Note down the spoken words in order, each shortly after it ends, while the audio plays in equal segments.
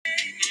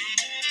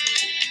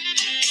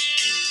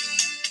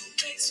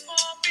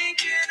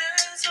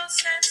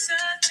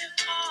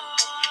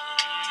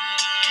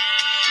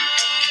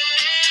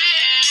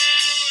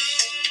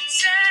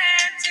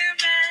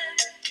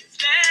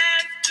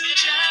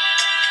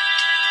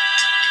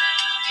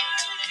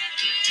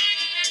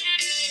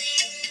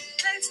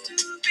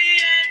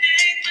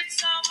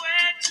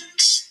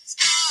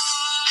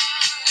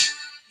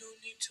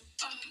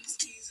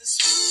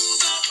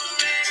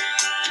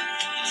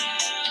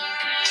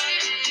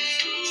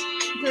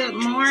Good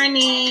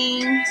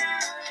morning.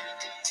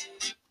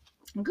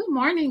 Good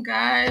morning,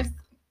 guys.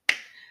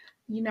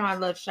 You know I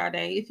love Sade.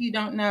 If you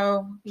don't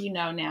know, you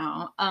know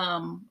now.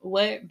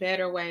 What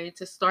better way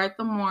to start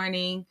the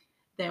morning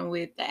than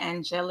with the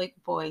angelic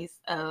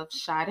voice of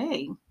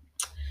Sade?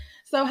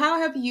 So, how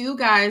have you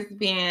guys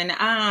been?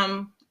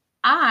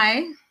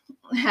 I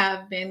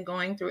have been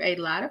going through a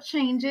lot of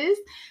changes.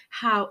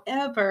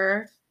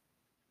 However,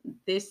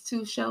 this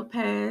too shall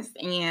pass,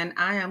 and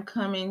I am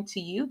coming to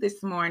you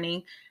this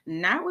morning,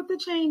 not with the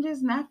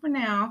changes, not for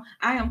now.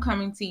 I am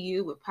coming to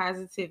you with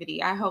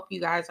positivity. I hope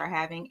you guys are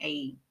having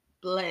a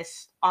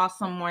blessed,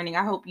 awesome morning.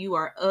 I hope you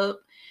are up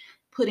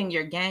putting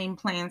your game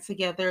plan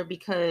together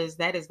because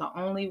that is the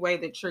only way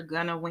that you're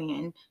gonna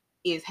win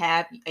is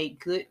have a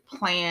good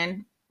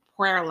plan,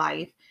 prayer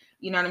life,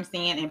 you know what I'm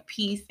saying, and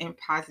peace and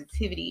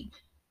positivity.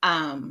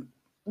 Um,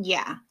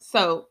 yeah.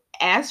 So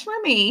as for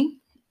me,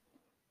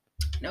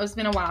 know it's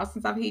been a while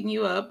since I've hit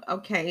you up.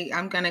 Okay,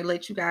 I'm gonna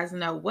let you guys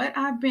know what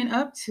I've been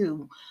up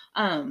to.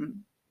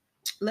 Um,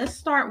 let's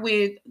start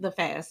with the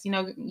fast.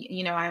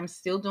 I'm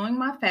still doing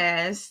my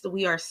fast.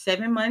 We are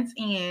 7 months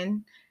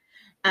in.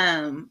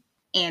 Um,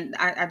 and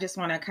I just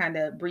want to kind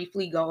of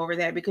briefly go over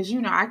that because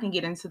I can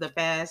get into the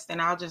fast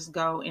and I'll just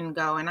go and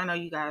go. And I know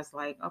you guys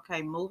like,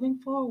 okay, moving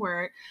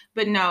forward.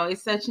 But no,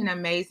 it's such an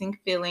amazing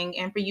feeling.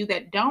 And for you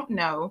that don't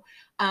know,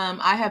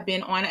 I have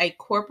been on a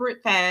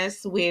corporate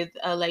fast with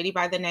a lady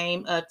by the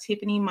name of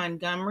Tiffany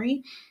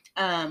Montgomery.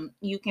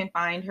 You can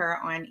find her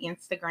on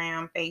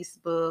Instagram,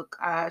 Facebook.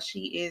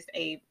 She is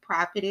a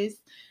prophetess.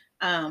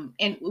 And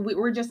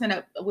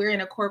we're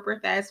in a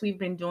corporate fast.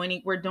 We're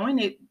doing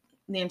it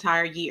the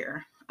entire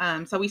year.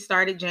 So we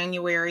started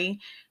January,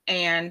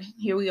 and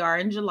here we are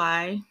in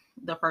July,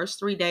 the first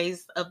 3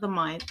 days of the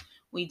month.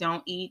 We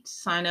don't eat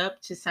sun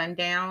up to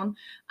sundown.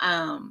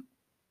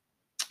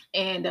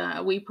 And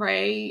we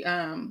pray.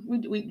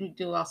 We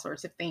do all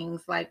sorts of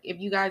things. Like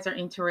if you guys are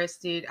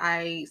interested,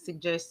 I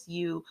suggest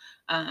either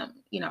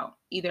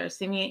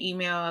send me an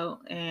email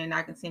and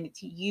I can send it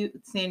to you,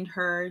 send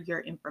her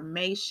your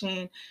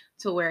information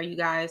to where you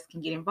guys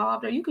can get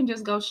involved, or you can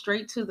just go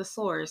straight to the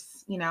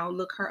source.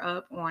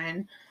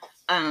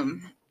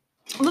 Um,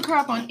 look her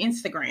up on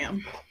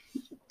Instagram.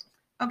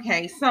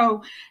 Okay,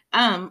 so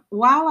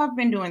while I've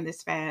been doing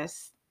this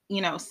fast,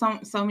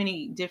 so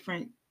many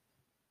different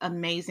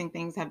amazing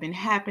things have been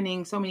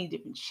happening, so many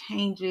different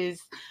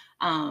changes.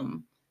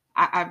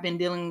 I've been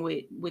dealing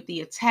with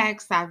the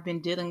attacks. I've been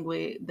dealing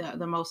with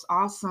the most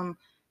awesome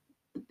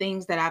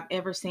things that I've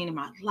ever seen in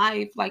my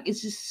life. Like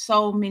it's just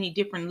so many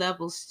different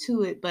levels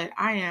to it, but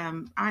I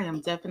am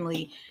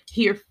definitely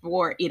here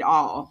for it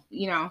all.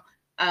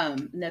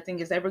 Nothing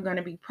is ever going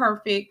to be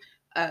perfect,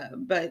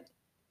 but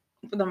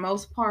for the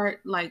most part,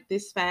 like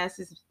this fast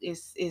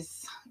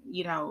is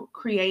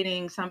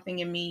creating something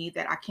in me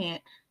that I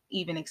can't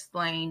even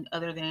explain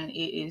other than it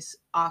is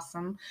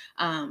awesome.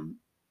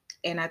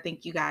 And I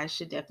think you guys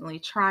should definitely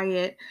try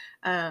it.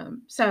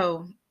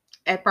 So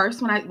at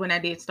first when I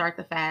did start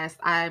the fast,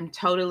 I'm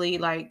totally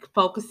like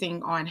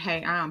focusing on,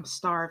 hey, I'm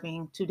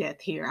starving to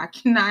death here. I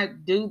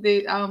cannot do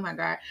this. Oh my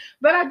God.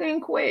 But I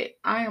didn't quit.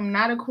 I am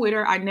not a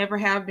quitter. I never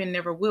have been,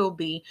 never will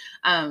be.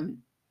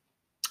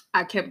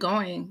 I kept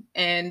going,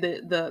 and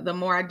the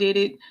more I did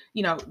it,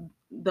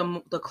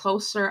 the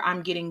closer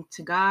I'm getting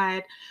to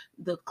God,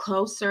 the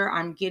closer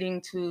I'm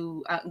getting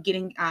to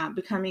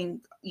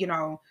becoming,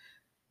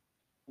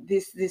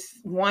 this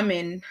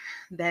woman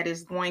that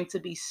is going to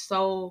be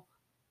so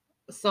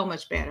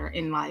much better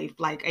in life,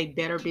 like a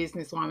better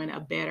businesswoman, a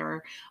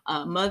better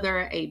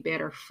mother, a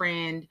better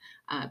friend,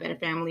 a better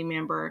family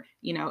member.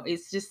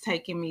 It's just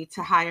taking me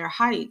to higher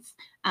heights.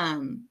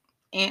 And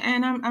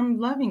I'm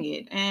loving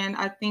it. And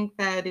I think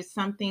that is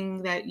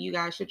something that you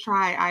guys should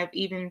try. I've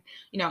even,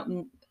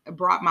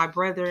 brought my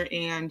brother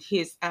and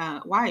his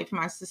wife,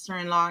 my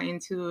sister-in-law,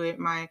 into it.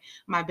 My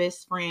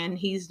best friend,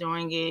 he's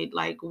doing it.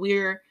 Like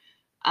we're,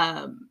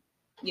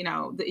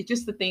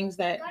 just the things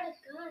that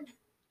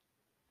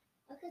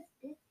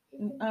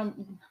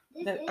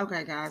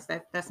okay, guys,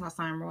 that's my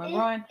son, Rowan.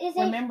 Rowan,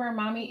 remember,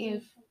 mommy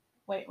is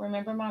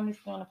remember, mommy's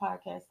doing a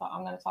podcast, so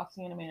I'm gonna talk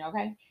to you in a minute,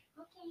 okay?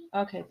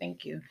 Okay,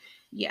 thank you.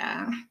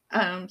 Yeah.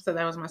 So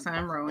that was my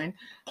son, Rowan.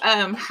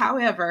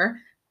 However,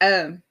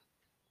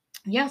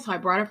 yeah, so I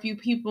brought a few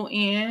people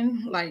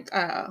in, like,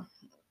 and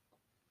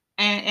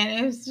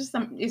it's just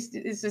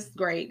it's just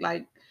great.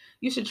 Like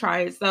you should try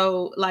it.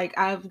 So like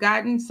I've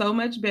gotten so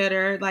much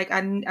better. Like I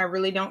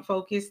really don't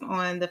focus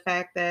on the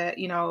fact that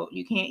you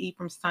can't eat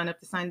from sun up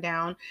to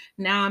sundown.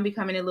 Now I'm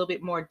becoming a little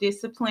bit more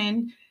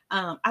disciplined.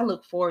 I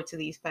look forward to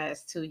these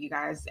fasts too, you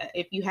guys.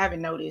 If you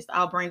haven't noticed,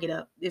 I'll bring it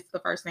up. It's the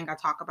first thing I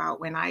talk about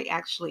when I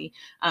actually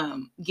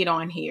get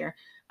on here.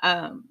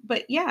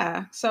 But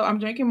yeah, so I'm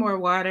drinking more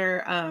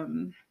water.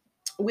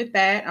 With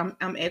that,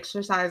 I'm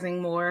exercising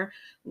more,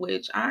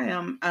 which I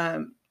am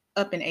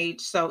up in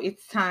age, so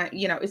it's time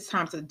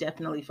to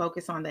definitely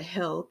focus on the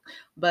health.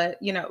 But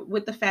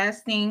with the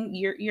fasting,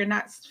 you're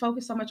not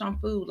focused so much on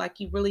food, like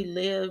you really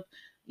live.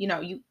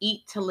 You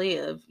eat to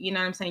live. You know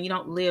what I'm saying? You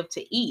don't live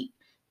to eat.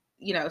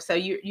 so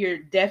you're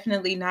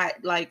definitely not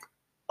like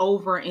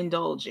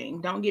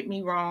overindulging. Don't get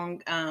me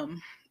wrong.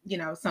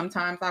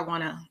 Sometimes I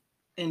want to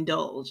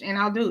indulge and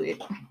I'll do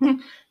it.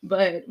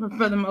 But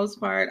for the most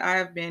part,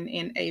 I've been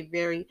in a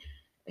very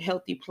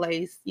healthy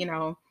place.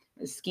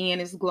 The skin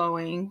is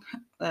glowing,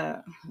 uh,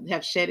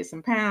 have shedded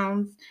some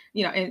pounds,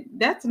 and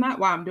that's not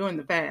why I'm doing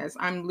the fast.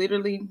 I'm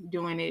literally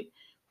doing it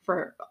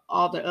for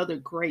all the other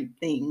great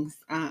things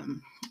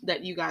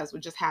that you guys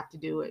would just have to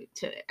do it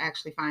to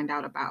actually find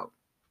out about.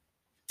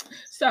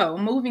 So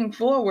moving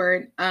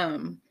forward,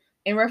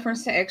 in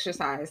reference to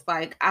exercise,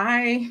 like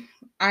I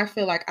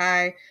feel like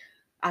I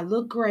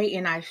look great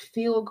and I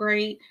feel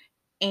great,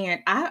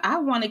 and I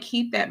want to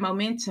keep that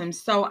momentum.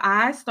 So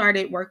I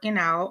started working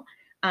out.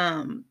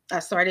 I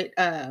started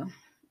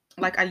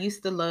like I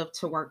used to love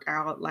to work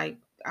out, like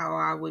how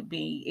I would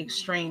be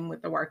extreme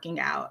with the working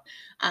out.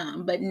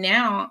 But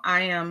now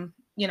I am,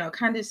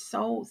 kind of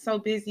so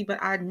busy,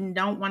 but I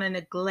don't want to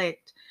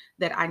neglect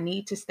that I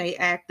need to stay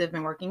active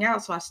and working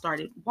out. So I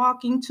started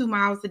walking 2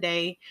 miles a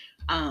day.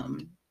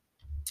 Um,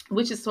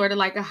 which is sort of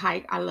like a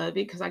hike. I love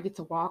it because I get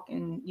to walk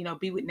and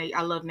be with nature.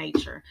 I love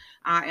nature.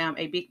 I am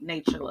a big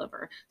nature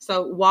lover.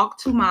 So walk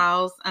 2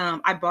 miles.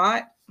 I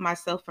bought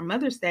myself for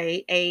Mother's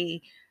Day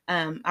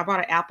I bought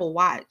an Apple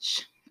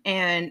Watch,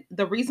 and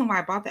the reason why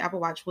I bought the Apple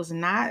Watch was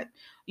not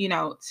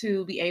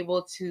to be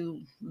able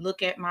to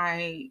look at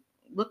my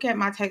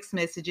text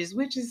messages,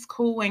 which is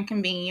cool and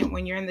convenient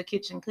when you're in the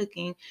kitchen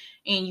cooking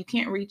and you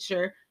can't reach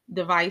your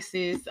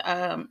devices,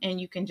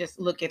 and you can just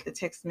look at the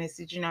text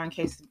message in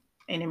case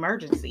an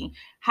emergency.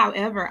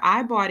 However,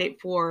 I bought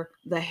it for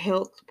the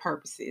health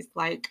purposes.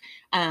 Like,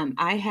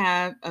 I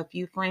have a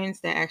few friends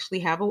that actually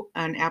have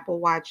an Apple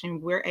Watch,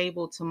 and we're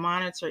able to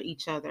monitor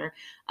each other.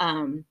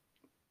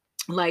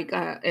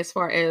 As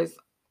far as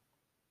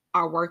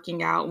are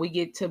working out, we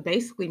get to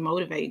basically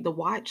motivate. The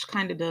watch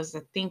kind of does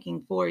the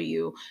thinking for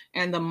you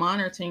and the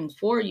monitoring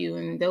for you,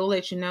 and they'll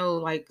let you know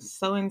like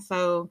so and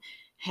so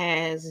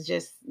has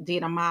just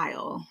did a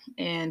mile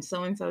and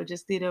so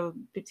just did a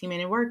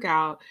 15-minute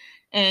workout.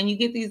 And you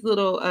get these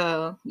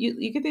little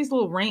you get these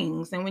little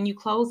rings, and when you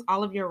close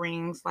all of your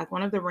rings, like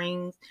one of the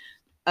rings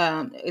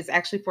is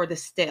actually for the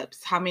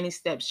steps, how many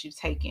steps you've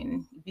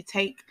taken. If you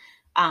take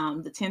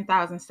the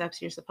 10,000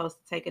 steps you're supposed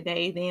to take a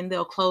day, then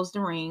they'll close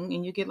the ring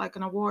and you get like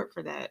an award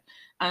for that.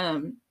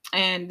 And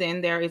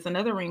then there is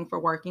another ring for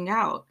working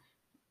out.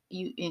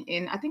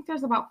 And I think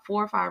there's about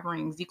 4 or 5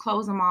 rings. You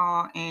close them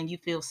all and you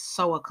feel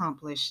so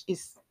accomplished.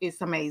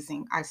 It's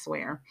amazing, I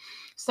swear.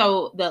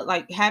 So the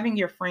like having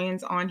your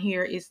friends on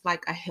here is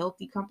like a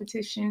healthy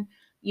competition.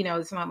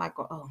 It's not like,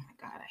 oh my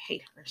god, I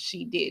hate her,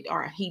 she did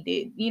or he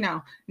did.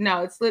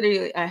 No, it's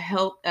literally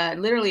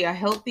a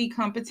healthy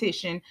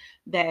competition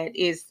that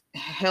is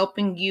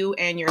helping you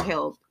and your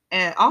health.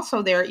 And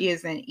also there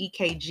is an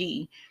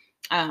EKG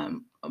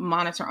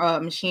monitor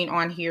machine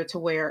on here to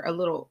where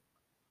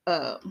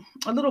uh,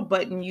 a little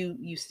button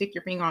you stick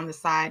your finger on the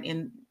side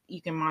and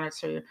you can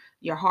monitor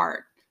your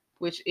heart,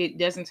 which it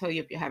doesn't tell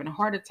you if you're having a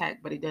heart attack,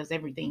 but it does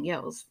everything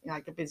else,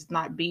 like if it's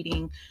not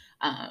beating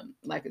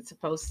like it's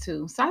supposed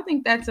to. So I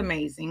think that's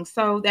amazing.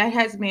 So that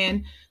has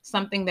been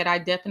something that I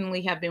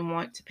definitely have been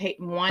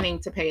wanting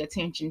to pay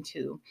attention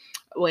to,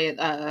 with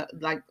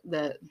like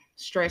the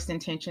stress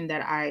and tension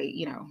that I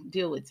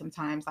deal with.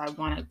 Sometimes I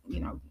want to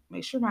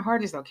make sure my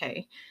heart is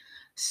okay.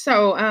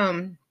 So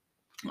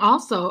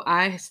also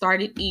I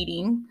started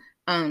eating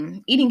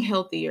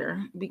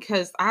healthier,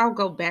 because I'll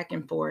go back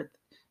and forth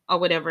or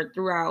whatever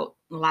throughout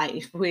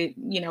life with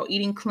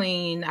eating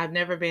clean. I've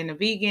never been a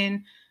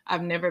vegan.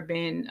 I've never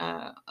been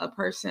a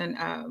person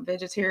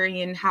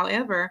vegetarian.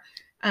 However,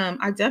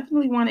 I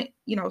definitely want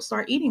to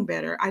start eating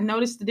better. I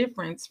noticed the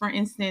difference, for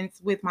instance,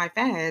 with my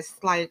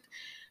fast. Like,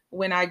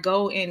 when I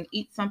go and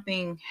eat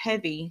something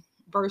heavy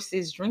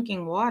versus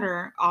drinking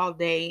water all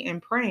day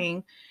and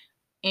praying,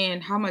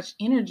 and how much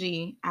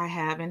energy I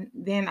have. And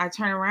then I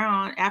turn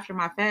around after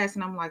my fast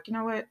and I'm like, you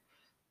know what?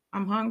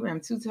 I'm hungry.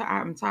 I'm too tired.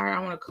 I'm tired. I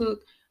want to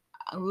cook.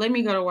 Let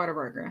me go to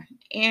Whataburger.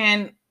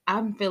 And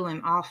I'm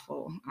feeling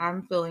awful.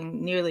 I'm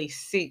feeling nearly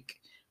sick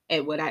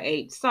at what I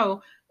ate.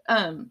 So,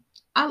 I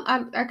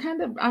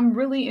kind of, I'm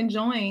really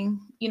enjoying,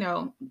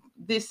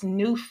 this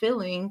new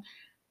feeling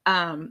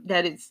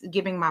that it's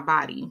giving my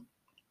body.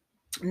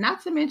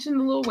 Not to mention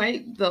the little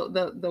weight,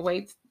 the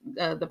weights,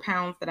 the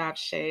pounds that I've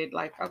shed.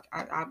 Like,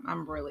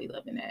 I'm really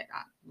loving it.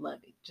 I love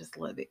it, just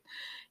love it.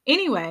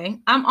 Anyway,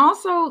 I'm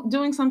also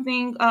doing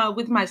something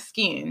with my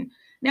skin.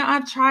 Now,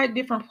 I've tried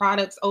different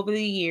products over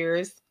the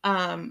years,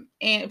 and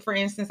for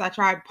instance, I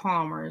tried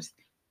Palmer's,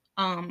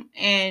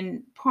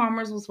 and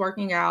Palmer's was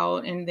working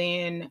out, and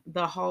then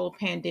the whole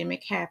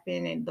pandemic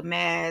happened, and the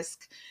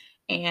mask,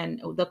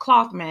 and the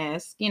cloth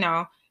mask,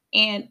 and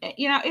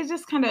it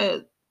just kind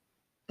of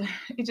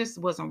it just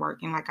wasn't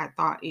working like I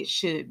thought it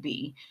should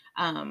be.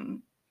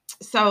 Um,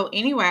 so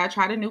anyway, I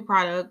tried a new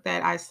product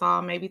that I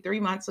saw maybe 3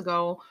 months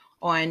ago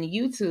on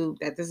YouTube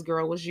that this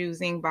girl was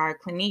using by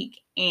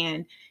Clinique,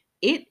 and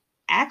it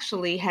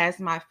actually has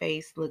my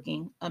face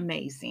looking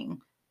amazing.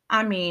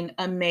 I mean,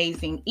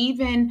 amazing.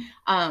 Even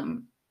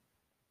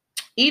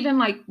even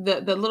like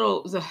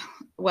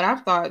what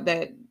I've thought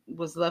that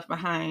was left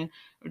behind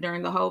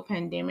during the whole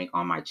pandemic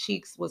on my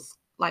cheeks was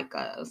like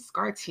a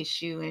scar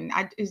tissue, and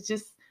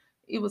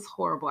it was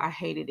horrible. I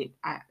hated it.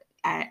 I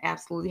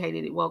absolutely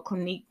hated it. Well,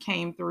 Clinique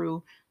came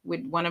through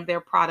with one of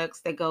their products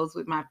that goes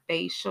with my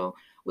face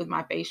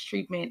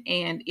treatment,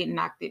 and it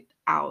knocked it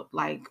out.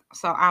 Like,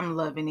 so I'm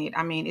loving it.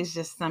 I mean, it's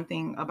just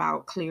something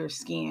about clear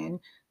skin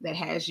that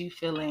has you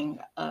feeling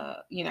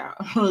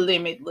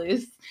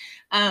limitless.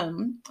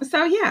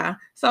 So yeah,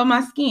 so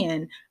my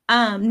skin.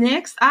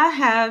 Next I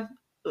have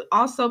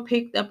also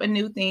picked up a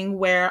new thing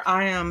where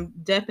I am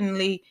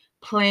definitely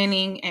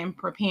planning and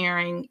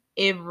preparing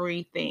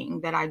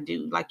everything that I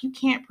do. Like, you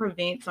can't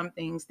prevent some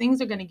things.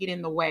 Things are going to get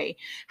in the way.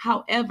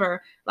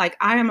 However, like,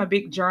 I am a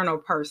big journal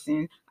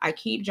person. I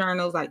keep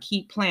journals, I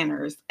keep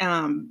planners.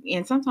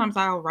 And sometimes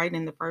I'll write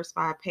in the first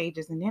 5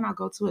 pages and then I'll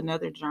go to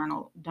another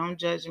journal. Don't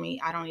judge me.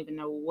 I don't even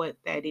know what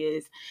that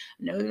is.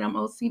 I know that I'm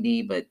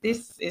OCD, but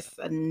this is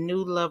a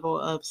new level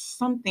of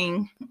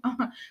something,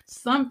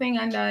 something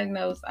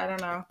undiagnosed. I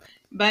don't know.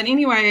 But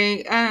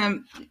anyway,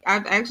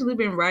 I've actually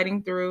been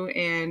writing through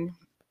and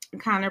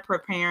kind of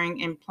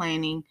preparing and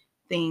planning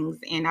things.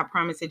 And I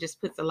promise it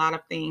just puts a lot of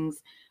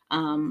things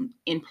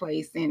in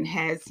place and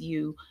has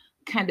you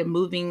kind of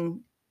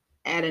moving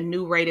at a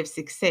new rate of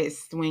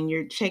success when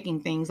you're checking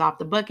things off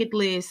the bucket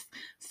list.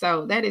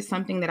 So that is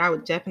something that I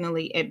would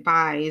definitely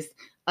advise,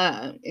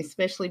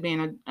 especially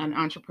being an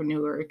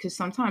entrepreneur, because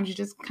sometimes you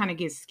just kind of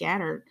get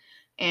scattered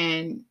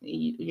and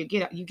you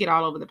get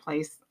all over the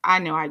place. I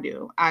know I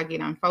do. I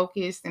get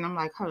unfocused and I'm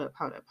like, hold up,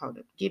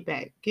 get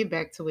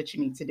back to what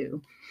you need to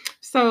do.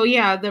 So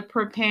yeah, the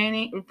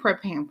planning and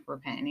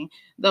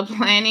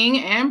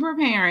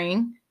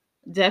preparing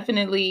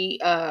definitely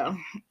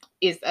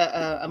is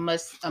a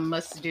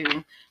must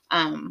do.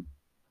 Um,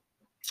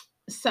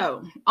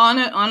 so on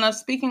a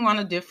speaking on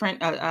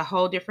a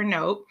whole different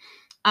note,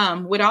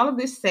 with all of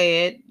this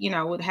said,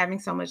 with having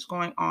so much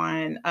going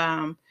on,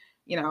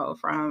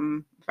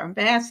 from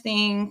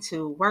fasting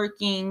to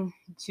working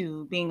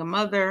to being a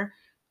mother,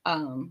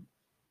 um,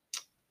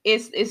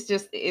 it's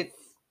just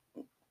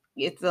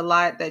it's a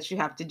lot that you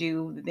have to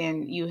do.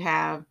 Then you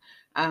have,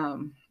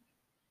 um,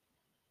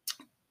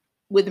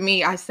 with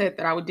me, I said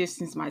that I would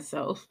distance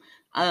myself,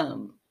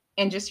 and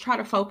just try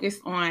to focus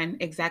on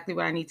exactly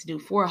what I need to do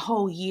for a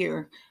whole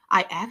year.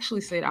 I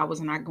actually said I was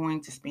not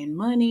going to spend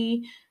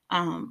money.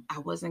 I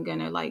wasn't going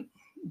to like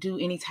do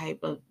any type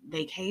of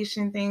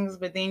vacation things,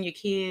 but then your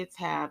kids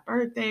have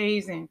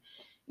birthdays and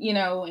you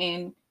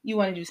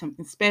want to do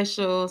something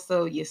special.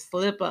 So you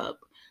slip up,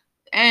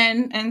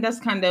 and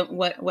that's kind of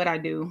what I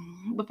do.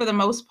 But for the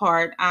most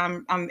part,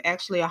 I'm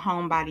actually a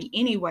homebody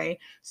anyway,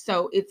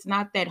 so it's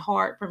not that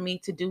hard for me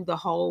to do the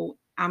whole.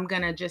 I'm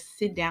gonna just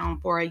sit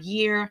down for a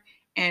year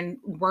and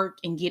work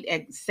and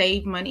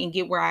save money and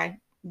get where I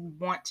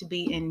want to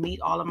be and meet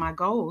all of my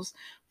goals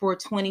for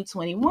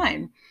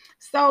 2021.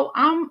 So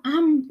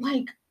I'm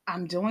like,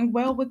 I'm doing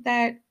well with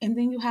that. And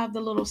then you have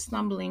the little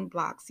stumbling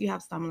blocks. You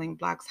have stumbling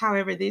blocks.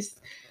 However, this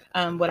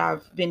what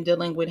I've been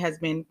dealing with has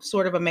been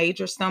sort of a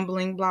major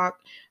stumbling block,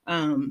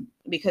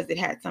 because it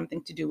had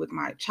something to do with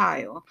my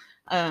child.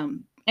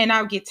 And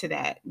I'll get to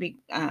that.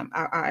 I'll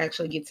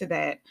actually get to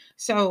that.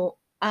 So,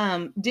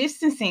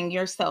 distancing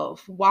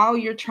yourself while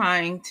you're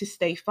trying to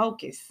stay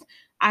focused.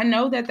 I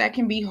know that that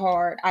can be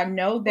hard. I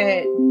know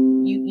that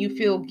you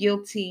feel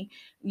guilty.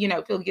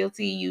 Feel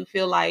guilty. You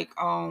feel like,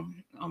 oh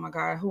my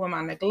God, who am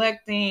I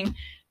neglecting?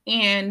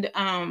 And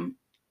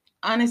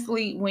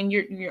honestly, when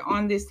you're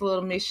on this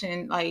little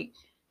mission, like,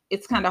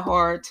 it's kind of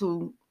hard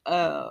to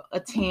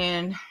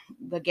attend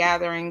the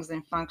gatherings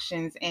and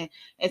functions, and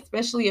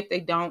especially if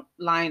they don't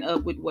line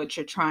up with what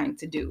you're trying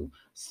to do.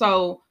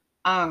 So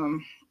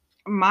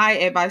my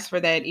advice for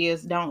that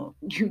is, don't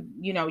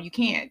you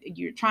can't,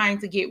 you're trying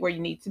to get where you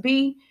need to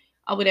be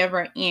or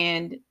whatever,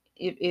 and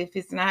if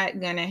it's not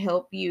going to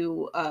help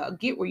you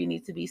get where you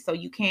need to be so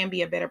you can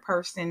be a better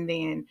person,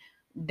 then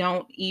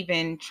don't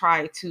even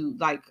try to,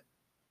 like,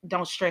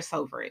 don't stress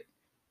over it.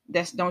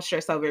 Don't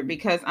stress over it,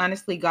 because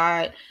honestly,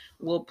 God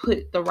will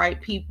put the right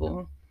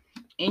people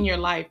in your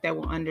life that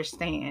will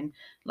understand.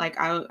 Like,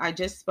 I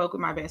just spoke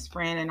with my best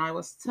friend and I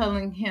was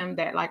telling him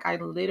that, like, I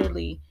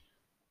literally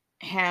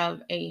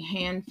have a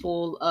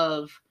handful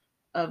of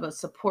a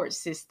support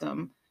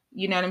system.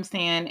 You know what I'm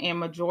saying? And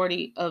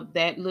majority of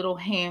that little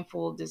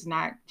handful does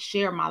not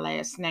share my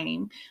last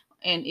name.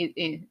 And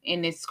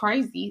and it's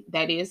crazy.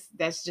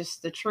 That's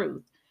just the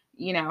truth,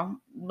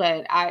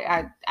 But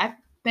I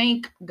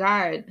thank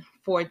God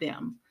for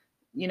them,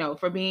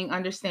 for being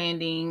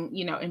understanding,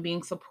 and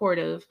being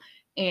supportive.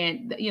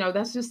 And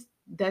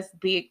that's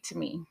big to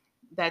me.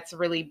 That's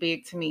really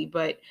big to me.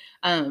 But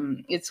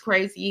it's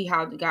crazy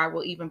how God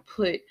will even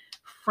put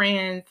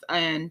friends,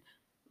 and,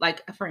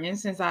 like, for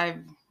instance, I've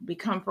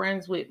become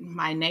friends with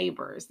my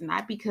neighbors,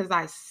 not because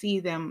I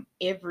see them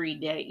every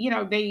day.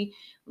 They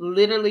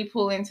literally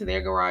pull into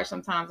their garage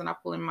sometimes and I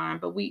pull in mine,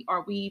 but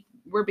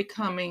we're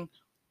becoming,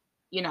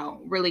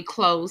 really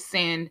close.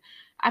 And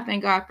I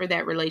thank God for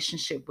that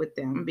relationship with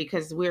them,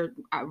 because we're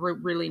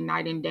really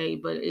night and day,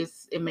 but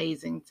it's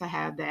amazing to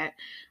have that.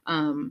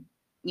 Um,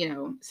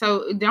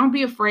 so don't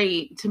be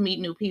afraid to meet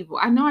new people.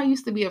 I know I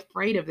used to be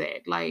afraid of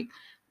that. Like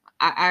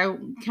I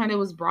kind of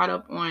was brought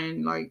up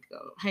on like,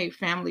 hey,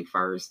 family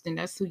first, and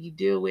that's who you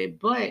deal with.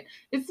 But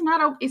it's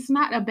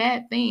not a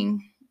bad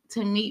thing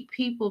to meet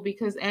people,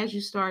 because as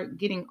you start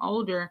getting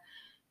older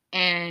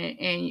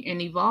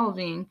and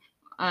evolving,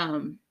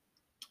 um,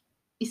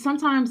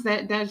 sometimes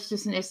that's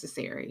just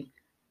necessary.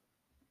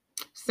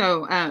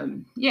 So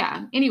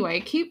yeah.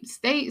 Anyway,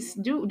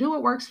 do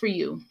what works for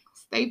you.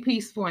 Stay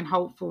peaceful and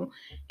hopeful,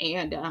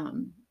 and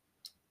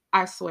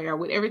I swear,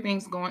 with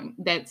everything's going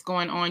that's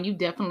going on, you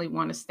definitely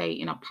want to stay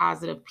in a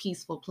positive,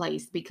 peaceful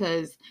place,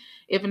 because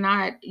if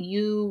not,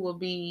 you will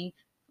be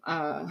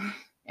uh,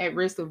 at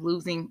risk of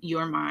losing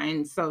your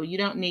mind. So you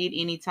don't need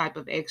any type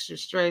of extra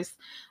stress.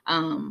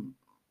 Um,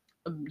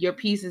 your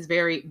peace is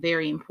very,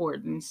 very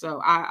important.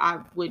 So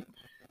I would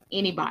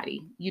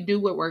anybody, you do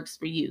what works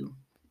for you.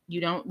 You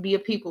don't be a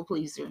people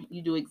pleaser.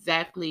 You do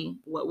exactly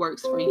what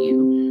works for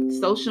you.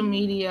 Social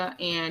media,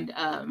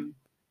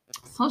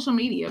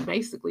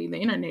 basically the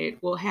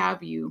internet, will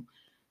have you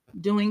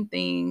doing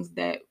things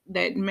that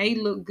may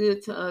look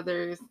good to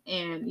others,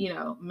 and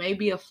may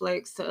be a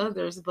flex to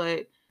others,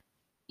 but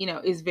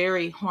is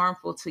very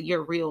harmful to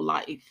your real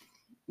life.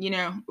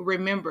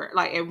 Remember,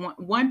 like at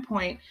one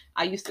point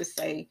I used to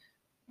say,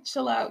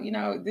 chill out,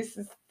 this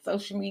is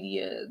social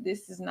media,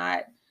 this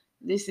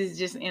is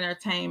just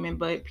entertainment,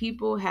 but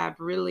people have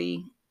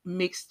really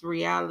mixed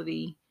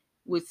reality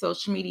with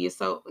social media.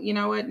 So you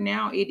know what,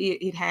 now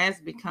it has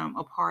become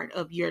a part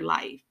of your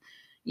life.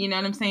 You know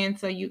what I'm saying?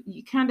 So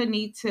you kind of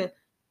need to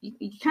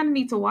you kind of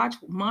need to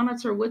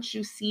monitor what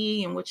you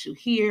see and what you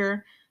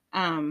hear,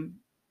 um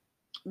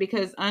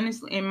because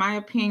honestly, in my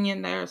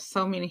opinion, there are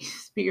so many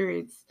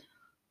spirits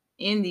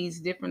in these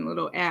different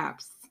little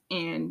apps,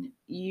 and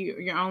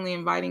you're only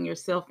inviting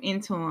yourself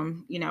into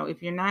them.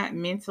 If you're not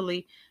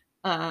mentally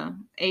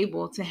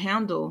able to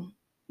handle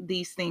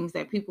these things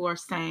that people are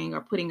saying or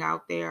putting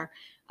out there,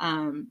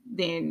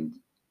 then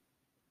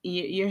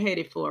you're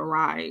headed for a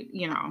ride.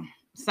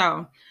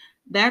 So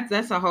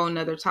that's a whole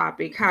nother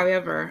topic.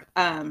 However,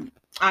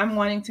 I'm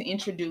wanting to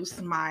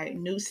introduce my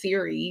new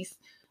series,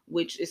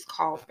 which is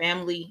called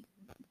Family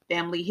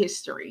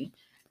History.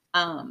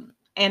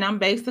 And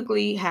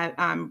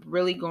I'm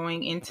really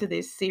going into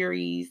this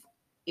series.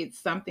 It's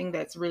something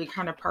that's really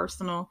kind of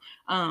personal.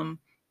 And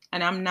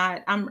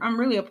I'm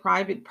really a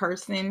private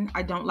person.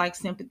 I don't like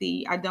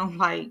sympathy.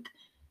 I'm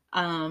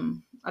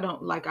a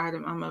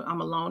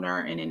loner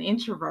and an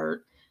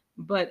introvert.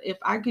 But if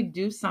I could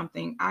do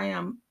something,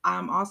 I'm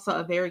also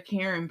a very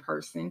caring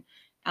person.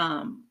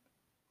 Um,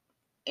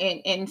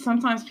 and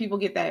sometimes people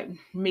get that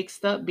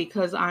mixed up,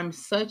 because I'm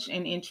such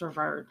an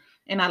introvert,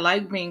 and I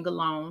like being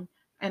alone,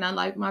 and I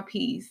like my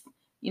peace,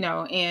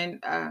 and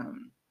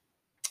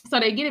so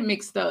they get it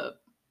mixed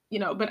up,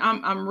 but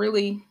I'm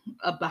really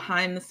a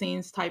behind the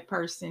scenes type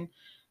person.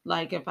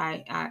 Like if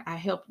I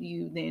help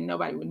you, then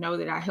nobody would know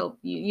that I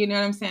helped you. You know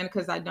what I'm saying?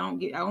 Because I don't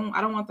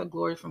want the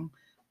glory from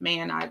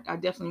man. I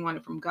definitely want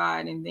it from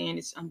God. And then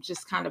I'm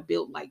just kind of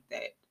built like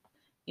that.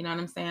 You know what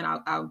I'm saying?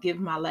 I'll give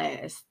my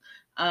last.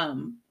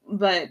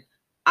 But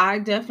I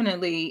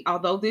definitely,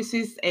 although this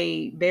is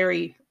a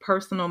very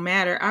personal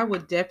matter, I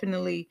would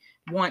definitely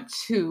want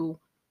to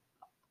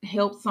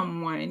help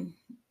someone,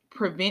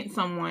 prevent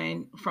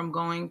someone from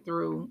going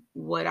through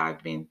what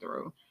I've been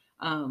through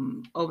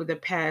over the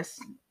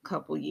past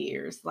couple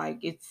years.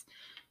 Like it's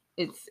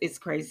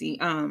crazy.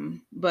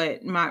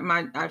 But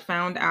my I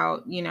found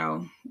out,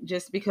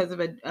 just because of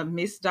a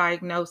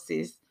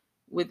misdiagnosis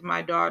with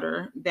my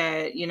daughter,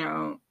 that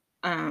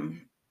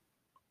um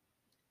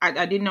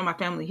I didn't know my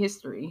family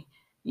history.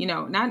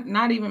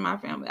 Not even my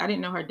family. I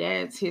didn't know her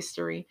dad's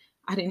history.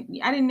 I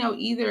didn't know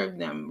either of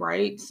them,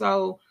 right?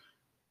 So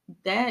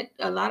that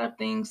a lot of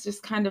things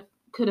just kind of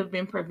could have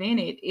been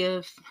prevented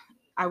if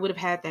I would have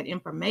had that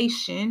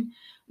information.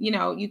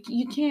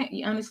 You can't,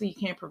 honestly, you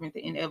can't prevent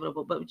the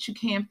inevitable, but you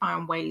can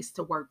find ways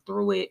to work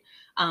through it.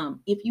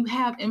 If you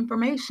have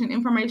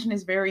information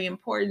is very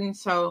important.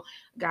 So,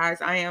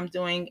 guys, I am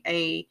doing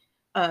a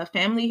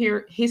family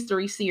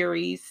history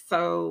series.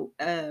 So,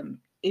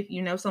 if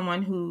you know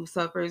someone who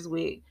suffers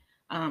with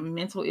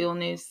mental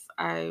illness,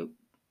 I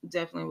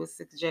definitely would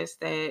suggest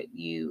that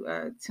you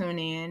tune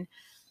in.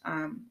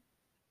 Um,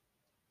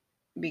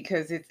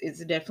 because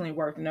it's definitely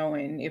worth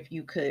knowing if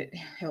you could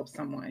help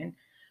someone.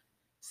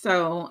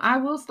 So I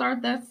will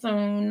start that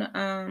soon.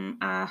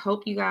 I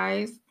hope you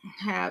guys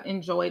have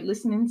enjoyed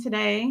listening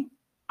today.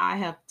 I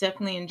have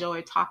definitely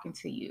enjoyed talking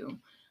to you.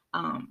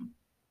 Um,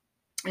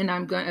 and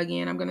I'm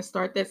gonna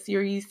start that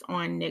series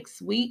on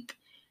next week.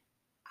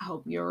 I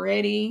hope you're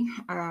ready.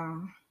 I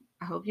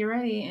hope you're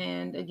ready.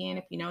 And again,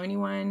 if you know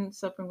anyone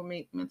suffering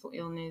with mental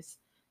illness,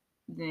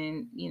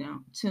 then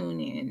tune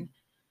in.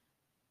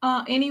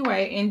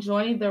 Anyway,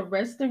 enjoy the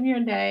rest of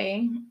your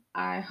day.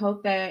 I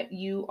hope that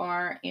you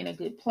are in a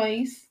good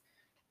place.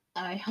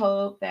 I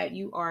hope that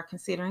you are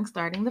considering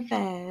starting the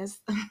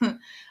fast.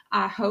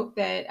 I hope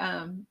that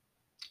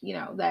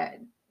that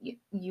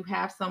you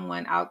have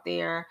someone out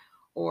there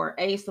or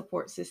a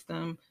support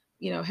system,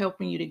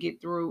 helping you to get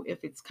through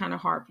if it's kind of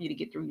hard for you to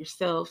get through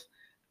yourself.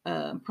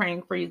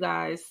 Praying for you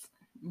guys.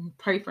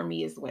 Pray for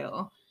me as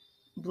well.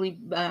 Be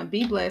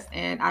blessed,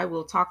 and I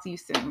will talk to you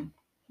soon.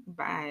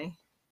 Bye.